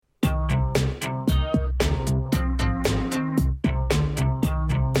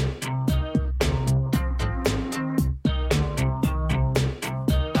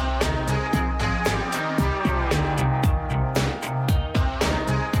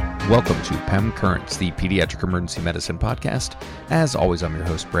Welcome to PEM Currents, the Pediatric Emergency Medicine Podcast. As always, I'm your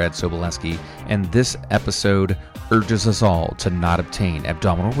host, Brad Sobolewski, and this episode urges us all to not obtain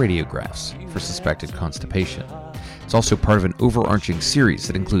abdominal radiographs for suspected constipation. It's also part of an overarching series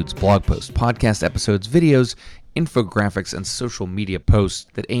that includes blog posts, podcast episodes, videos, infographics, and social media posts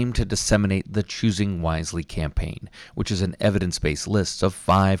that aim to disseminate the Choosing Wisely campaign, which is an evidence-based list of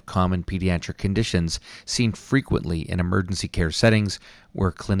 5 common pediatric conditions seen frequently in emergency care settings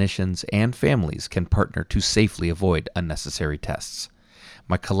where clinicians and families can partner to safely avoid unnecessary tests.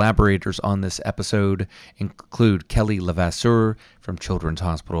 My collaborators on this episode include Kelly Levasseur from Children's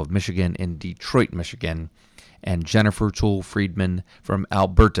Hospital of Michigan in Detroit, Michigan, and Jennifer Toole-Friedman from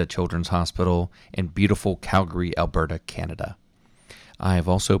Alberta Children's Hospital in beautiful Calgary, Alberta, Canada. I have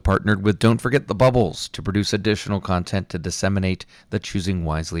also partnered with Don't Forget the Bubbles to produce additional content to disseminate the Choosing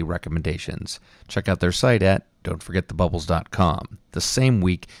Wisely recommendations. Check out their site at don'tforgetthebubbles.com the same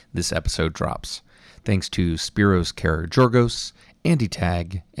week this episode drops. Thanks to Spiros Karageorgos, Andy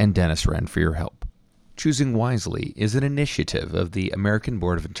Tagg, and Dennis Wren for your help. Choosing Wisely is an initiative of the American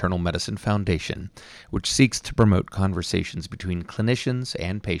Board of Internal Medicine Foundation, which seeks to promote conversations between clinicians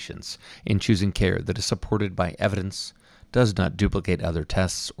and patients in choosing care that is supported by evidence, does not duplicate other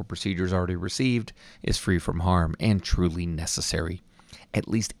tests or procedures already received, is free from harm, and truly necessary. At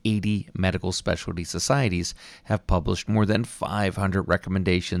least 80 medical specialty societies have published more than 500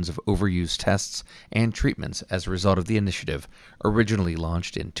 recommendations of overused tests and treatments as a result of the initiative, originally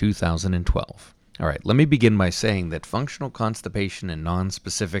launched in 2012. All right, let me begin by saying that functional constipation and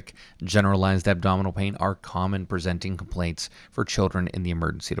nonspecific generalized abdominal pain are common presenting complaints for children in the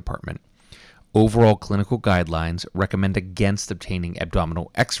emergency department. Overall clinical guidelines recommend against obtaining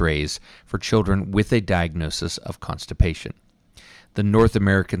abdominal x-rays for children with a diagnosis of constipation. The North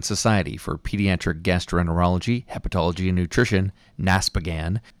American Society for Pediatric Gastroenterology, Hepatology, and Nutrition,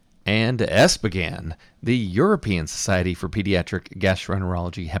 NASPGHAN, and ESPGHAN, the European Society for Pediatric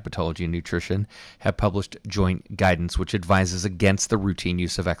Gastroenterology, Hepatology, and Nutrition, have published joint guidance which advises against the routine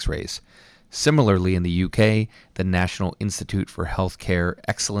use of x-rays. Similarly, in the UK, the National Institute for Healthcare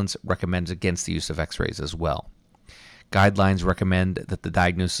Excellence recommends against the use of x-rays as well. Guidelines recommend that the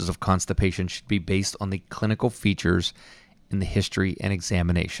diagnosis of constipation should be based on the clinical features in the history and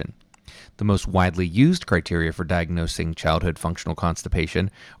examination. The most widely used criteria for diagnosing childhood functional constipation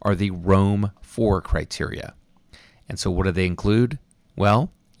are the Rome-4 criteria. And so what do they include?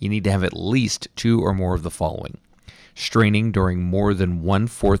 Well, you need to have at least 2 or more of the following: straining during more than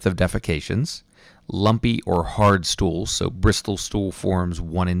 1/4 of defecations, lumpy or hard stools, so Bristol stool forms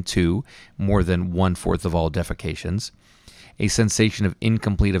 1 and 2, more than 1/4 of all defecations, a sensation of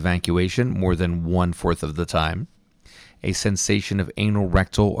incomplete evacuation more than 1/4 of the time, a sensation of anal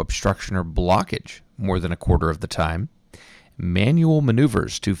rectal obstruction or blockage more than 1/4 of the time, manual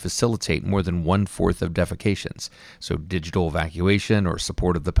maneuvers to facilitate more than 1/4 of defecations, so digital evacuation or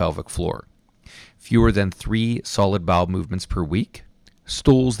support of the pelvic floor, fewer than 3 solid bowel movements per week,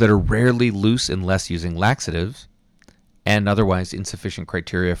 stools that are rarely loose unless using laxatives, and otherwise insufficient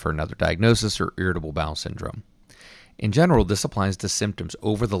criteria for another diagnosis or irritable bowel syndrome. In general, this applies to symptoms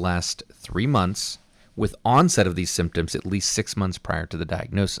over the last 3 months, with onset of these symptoms at least 6 months prior to the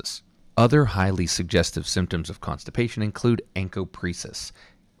diagnosis. Other highly suggestive symptoms of constipation include encopresis,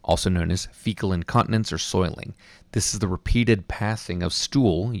 also known as fecal incontinence or soiling. This is the repeated passing of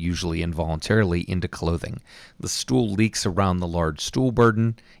stool, usually involuntarily, into clothing. The stool leaks around the large stool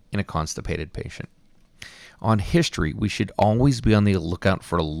burden in a constipated patient. On history, we should always be on the lookout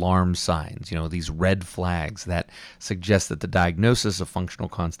for alarm signs, these red flags that suggest that the diagnosis of functional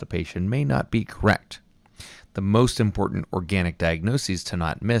constipation may not be correct. The most important organic diagnoses to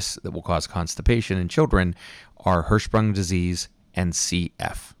not miss that will cause constipation in children are Hirschsprung disease and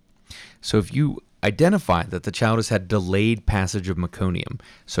CF. So if you identify that the child has had delayed passage of meconium,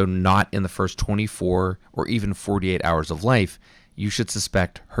 so not in the first 24 or even 48 hours of life, you should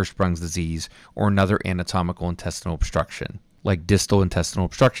suspect Hirschsprung's disease or another anatomical intestinal obstruction, like distal intestinal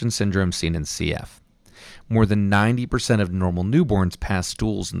obstruction syndrome seen in CF. More than 90% of normal newborns pass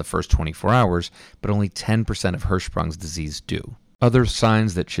stools in the first 24 hours, but only 10% of Hirschsprung's disease do. Other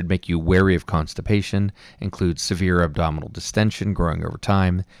signs that should make you wary of constipation include severe abdominal distension growing over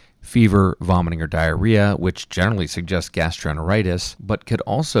time, fever, vomiting, or diarrhea, which generally suggests gastroenteritis, but could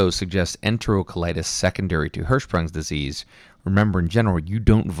also suggest enterocolitis secondary to Hirschsprung's disease. Remember, in general, you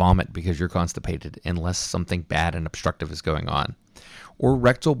don't vomit because you're constipated unless something bad and obstructive is going on. Or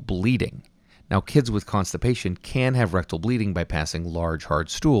rectal bleeding. Now, kids with constipation can have rectal bleeding by passing large, hard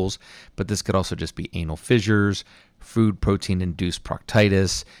stools, but this could also just be anal fissures, food protein-induced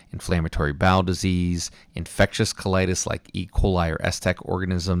proctitis, inflammatory bowel disease, infectious colitis like E. coli or STEC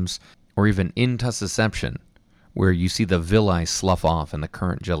organisms, or even intussusception, where you see the villi slough off in the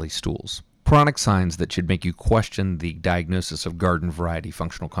current jelly stools. Chronic signs that should make you question the diagnosis of garden variety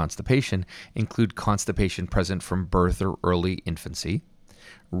functional constipation include constipation present from birth or early infancy,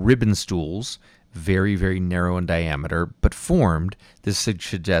 ribbon stools, very, very narrow in diameter, but formed. This should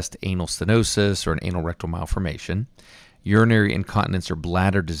suggest anal stenosis or an anal rectal malformation, urinary incontinence or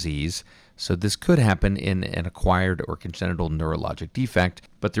bladder disease. So this could happen in an acquired or congenital neurologic defect,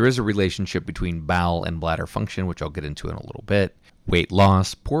 but there is a relationship between bowel and bladder function, which I'll get into in a little bit. Weight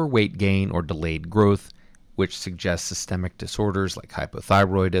loss, poor weight gain, or delayed growth, which suggests systemic disorders like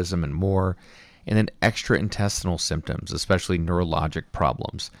hypothyroidism and more, and then extraintestinal symptoms, especially neurologic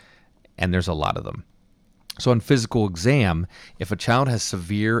problems, and there's a lot of them. So on physical exam, if a child has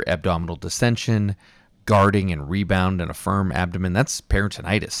severe abdominal distension, guarding and rebound and a firm abdomen, that's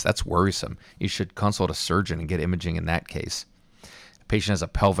peritonitis. That's worrisome. You should consult a surgeon and get imaging in that case. A patient has a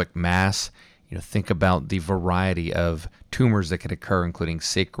pelvic mass. Think about the variety of tumors that can occur, including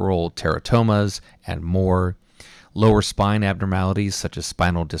sacral teratomas and more. Lower spine abnormalities such as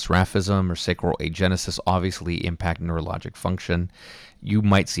spinal dysraphism or sacral agenesis obviously impact neurologic function. You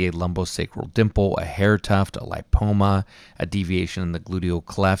might see a lumbosacral dimple, a hair tuft, a lipoma, a deviation in the gluteal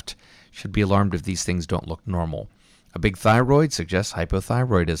cleft. Should be alarmed if these things don't look normal. A big thyroid suggests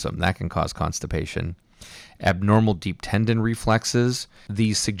hypothyroidism. That can cause constipation. Abnormal deep tendon reflexes.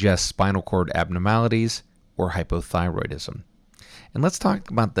 These suggest spinal cord abnormalities or hypothyroidism. And let's talk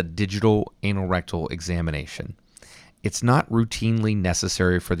about the digital anal rectal examination. It's not routinely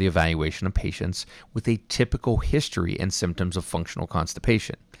necessary for the evaluation of patients with a typical history and symptoms of functional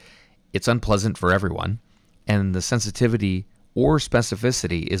constipation. It's unpleasant for everyone, and the sensitivity or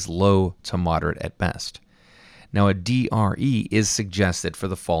specificity is low to moderate at best. Now, a DRE is suggested for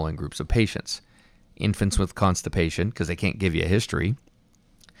the following groups of patients: infants with constipation, because they can't give you a history;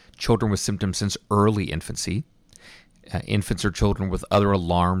 children with symptoms since early infancy; infants or children with other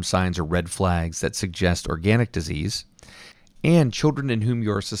alarm signs or red flags that suggest organic disease; and children in whom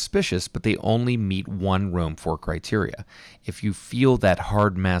you are suspicious, but they only meet one Rome 4 criteria. If you feel that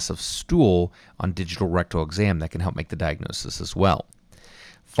hard mass of stool on digital rectal exam, that can help make the diagnosis as well.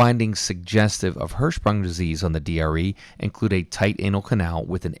 Findings suggestive of Hirschsprung disease on the DRE include a tight anal canal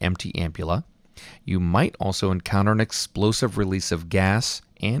with an empty ampulla. You might also encounter an explosive release of gas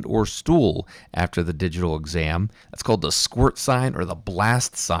and or stool after the digital exam. That's called the squirt sign or the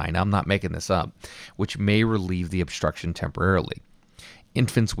blast sign. I'm not making this up, which may relieve the obstruction temporarily.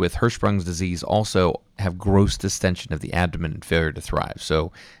 Infants with Hirschsprung's disease also have gross distension of the abdomen and failure to thrive,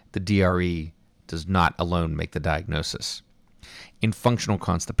 so the DRE does not alone make the diagnosis. In functional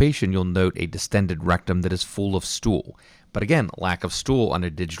constipation, you'll note a distended rectum that is full of stool. But again, lack of stool on a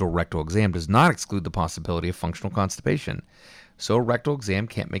digital rectal exam does not exclude the possibility of functional constipation. So a rectal exam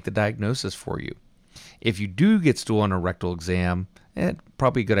can't make the diagnosis for you. If you do get stool on a rectal exam,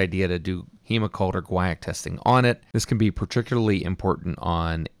 probably a good idea to do Hemocold or guaiac testing on it. This can be particularly important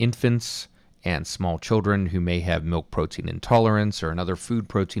on infants and small children who may have milk protein intolerance or another food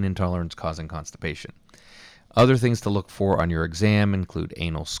protein intolerance causing constipation. Other things to look for on your exam include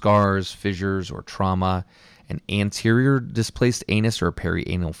anal scars, fissures, or trauma. An anterior displaced anus or a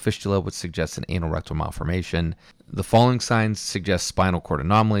perianal fistula would suggest an anal rectal malformation. The following signs suggest spinal cord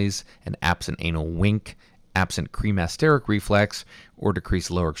anomalies: an absent anal wink, absent cremasteric reflex, or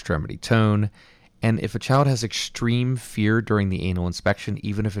decreased lower extremity tone. And if a child has extreme fear during the anal inspection,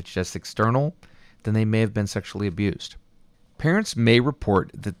 even if it's just external, then they may have been sexually abused. Parents may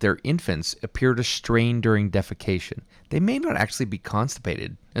report that their infants appear to strain during defecation. They may not actually be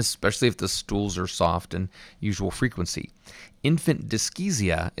constipated, especially if the stools are soft and usual frequency. Infant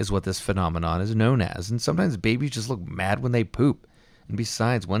dyschezia is what this phenomenon is known as, and sometimes babies just look mad when they poop. And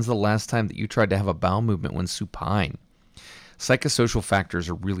besides, when's the last time that you tried to have a bowel movement when supine? Psychosocial factors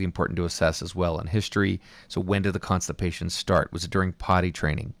are really important to assess as well in history. So when did the constipation start? Was it during potty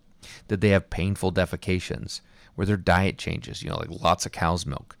training? Did they have painful defecations? Were there diet changes, like lots of cow's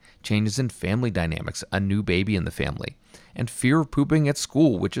milk? Changes in family dynamics, a new baby in the family, and fear of pooping at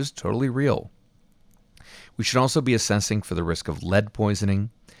school, which is totally real. We should also be assessing for the risk of lead poisoning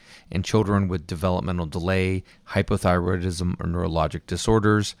in children with developmental delay, hypothyroidism, or neurologic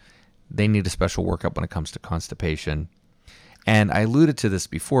disorders. They need a special workup when it comes to constipation. And I alluded to this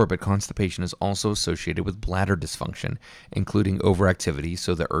before, but constipation is also associated with bladder dysfunction, including overactivity,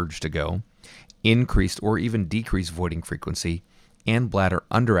 so the urge to go, increased or even decreased voiding frequency, and bladder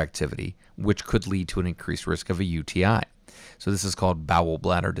underactivity, which could lead to an increased risk of a UTI. So this is called bowel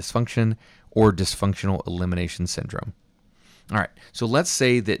bladder dysfunction or dysfunctional elimination syndrome. All right, so let's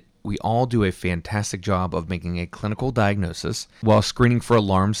say that we all do a fantastic job of making a clinical diagnosis while screening for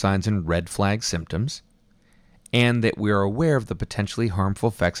alarm signs and red flag symptoms, and that we are aware of the potentially harmful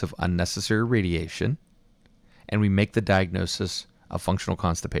effects of unnecessary radiation, and we make the diagnosis of functional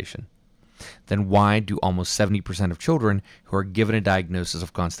constipation. Then why do almost 70% of children who are given a diagnosis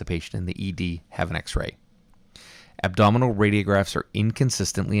of constipation in the ED have an X-ray? Abdominal radiographs are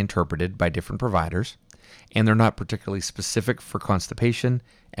inconsistently interpreted by different providers, and they're not particularly specific for constipation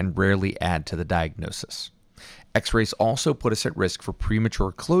and rarely add to the diagnosis. X-rays also put us at risk for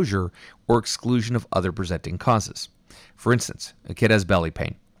premature closure or exclusion of other presenting causes. For instance, a kid has belly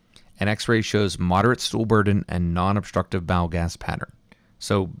pain. An X-ray shows moderate stool burden and non-obstructive bowel gas pattern.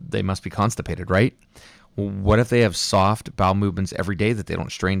 So they must be constipated, right? Well, what if they have soft bowel movements every day that they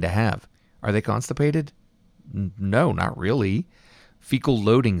don't strain to have? Are they constipated? No, not really. Fecal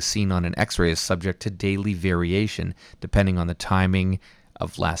loading seen on an X-ray is subject to daily variation depending on the timing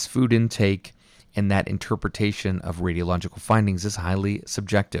of last food intake, and that interpretation of radiological findings is highly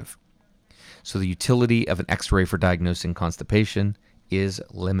subjective. So the utility of an X-ray for diagnosing constipation is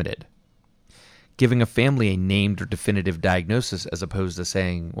limited. Giving a family a named or definitive diagnosis as opposed to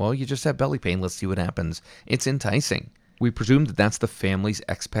saying, well, you just have belly pain, let's see what happens, it's enticing. We presume that that's the family's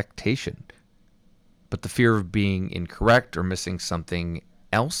expectation. But the fear of being incorrect or missing something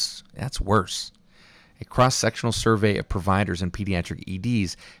else, that's worse. A cross-sectional survey of providers in pediatric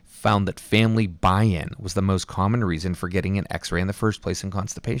EDs found that family buy-in was the most common reason for getting an X-ray in the first place in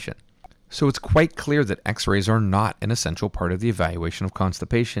constipation. So it's quite clear that X-rays are not an essential part of the evaluation of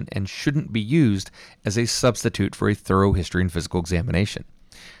constipation and shouldn't be used as a substitute for a thorough history and physical examination.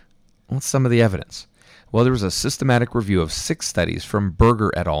 What's some of the evidence? Well, there was a systematic review of 6 studies from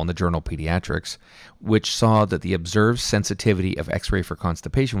Berger et al. In the journal Pediatrics, which saw that the observed sensitivity of X-ray for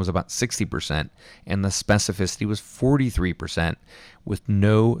constipation was about 60%, and the specificity was 43%, with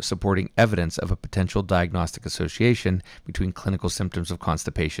no supporting evidence of a potential diagnostic association between clinical symptoms of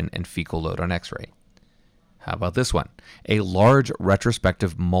constipation and fecal load on X-ray. How about this one? A large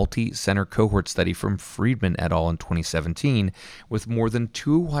retrospective multi-center cohort study from Friedman et al. In 2017 with more than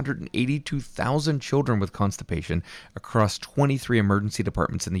 282,000 children with constipation across 23 emergency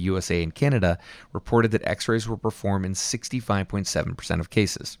departments in the USA and Canada reported that X-rays were performed in 65.7% of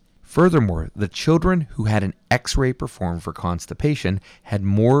cases. Furthermore, the children who had an X-ray performed for constipation had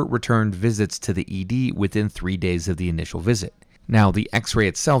more returned visits to the ED within 3 days of the initial visit. Now, the X-ray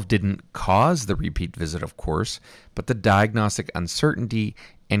itself didn't cause the repeat visit, of course, but the diagnostic uncertainty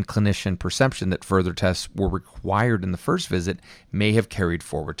and clinician perception that further tests were required in the first visit may have carried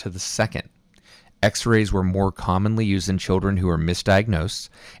forward to the second. X-rays were more commonly used in children who are misdiagnosed,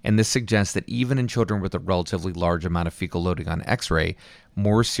 and this suggests that even in children with a relatively large amount of fecal loading on X-ray,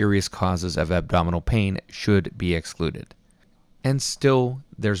 more serious causes of abdominal pain should be excluded. And still,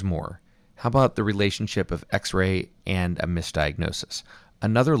 there's more. How about the relationship of X-ray and a misdiagnosis?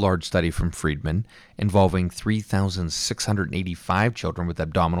 Another large study from Friedman involving 3,685 children with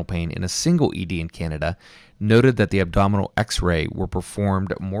abdominal pain in a single ED in Canada noted that the abdominal X-ray were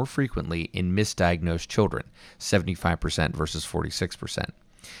performed more frequently in misdiagnosed children, 75% versus 46%.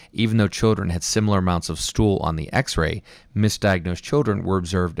 Even though children had similar amounts of stool on the X-ray, misdiagnosed children were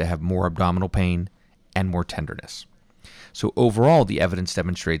observed to have more abdominal pain and more tenderness. So overall, the evidence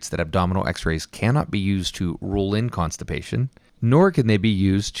demonstrates that abdominal X-rays cannot be used to rule in constipation, nor can they be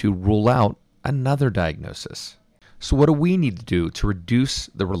used to rule out another diagnosis. So what do we need to do to reduce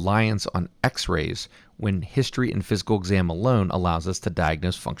the reliance on X-rays when history and physical exam alone allows us to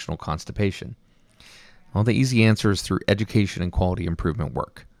diagnose functional constipation? Well, the easy answer is through education and quality improvement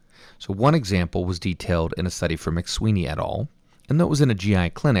work. So one example was detailed in a study from McSweeney et al., and though it was in a GI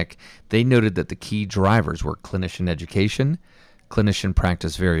clinic, they noted that the key drivers were clinician education, clinician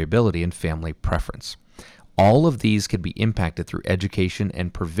practice variability, and family preference. All of these could be impacted through education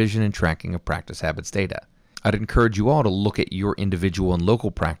and provision and tracking of practice habits data. I'd encourage you all to look at your individual and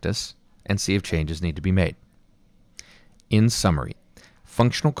local practice and see if changes need to be made. In summary,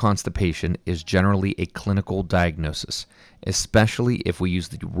 functional constipation is generally a clinical diagnosis, especially if we use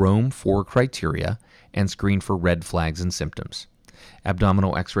the Rome-4 criteria and screen for red flags and symptoms.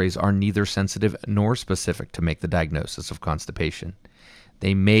 Abdominal X-rays are neither sensitive nor specific to make the diagnosis of constipation.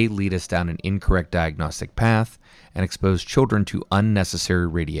 They may lead us down an incorrect diagnostic path and expose children to unnecessary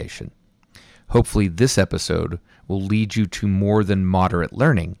radiation. Hopefully, this episode will lead you to more than moderate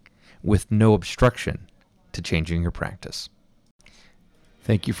learning with no obstruction to changing your practice.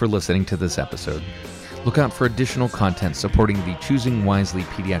 Thank you for listening to this episode. Look out for additional content supporting the Choosing Wisely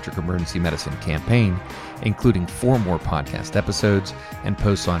Pediatric Emergency Medicine campaign, including 4 more podcast episodes and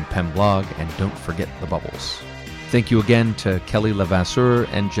posts on PEM blog, and don't forget the bubbles. Thank you again to Kelly Levasseur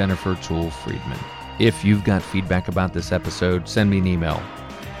and Jennifer Toole-Friedman. If you've got feedback about this episode, send me an email,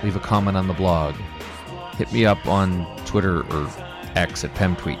 leave a comment on the blog, hit me up on Twitter or X at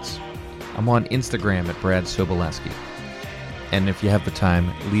PEM Tweets. I'm on Instagram at Brad Sobolewski. And if you have the time,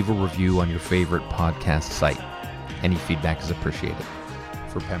 leave a review on your favorite podcast site. Any feedback is appreciated.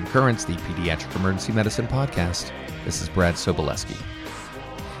 For PEM Currents, the Pediatric Emergency Medicine Podcast, this is Brad Sobolewski.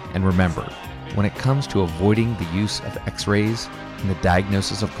 And remember, when it comes to avoiding the use of X-rays in the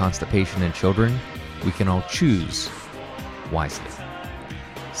diagnosis of constipation in children, we can all choose wisely.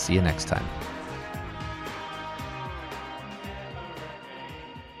 See you next time.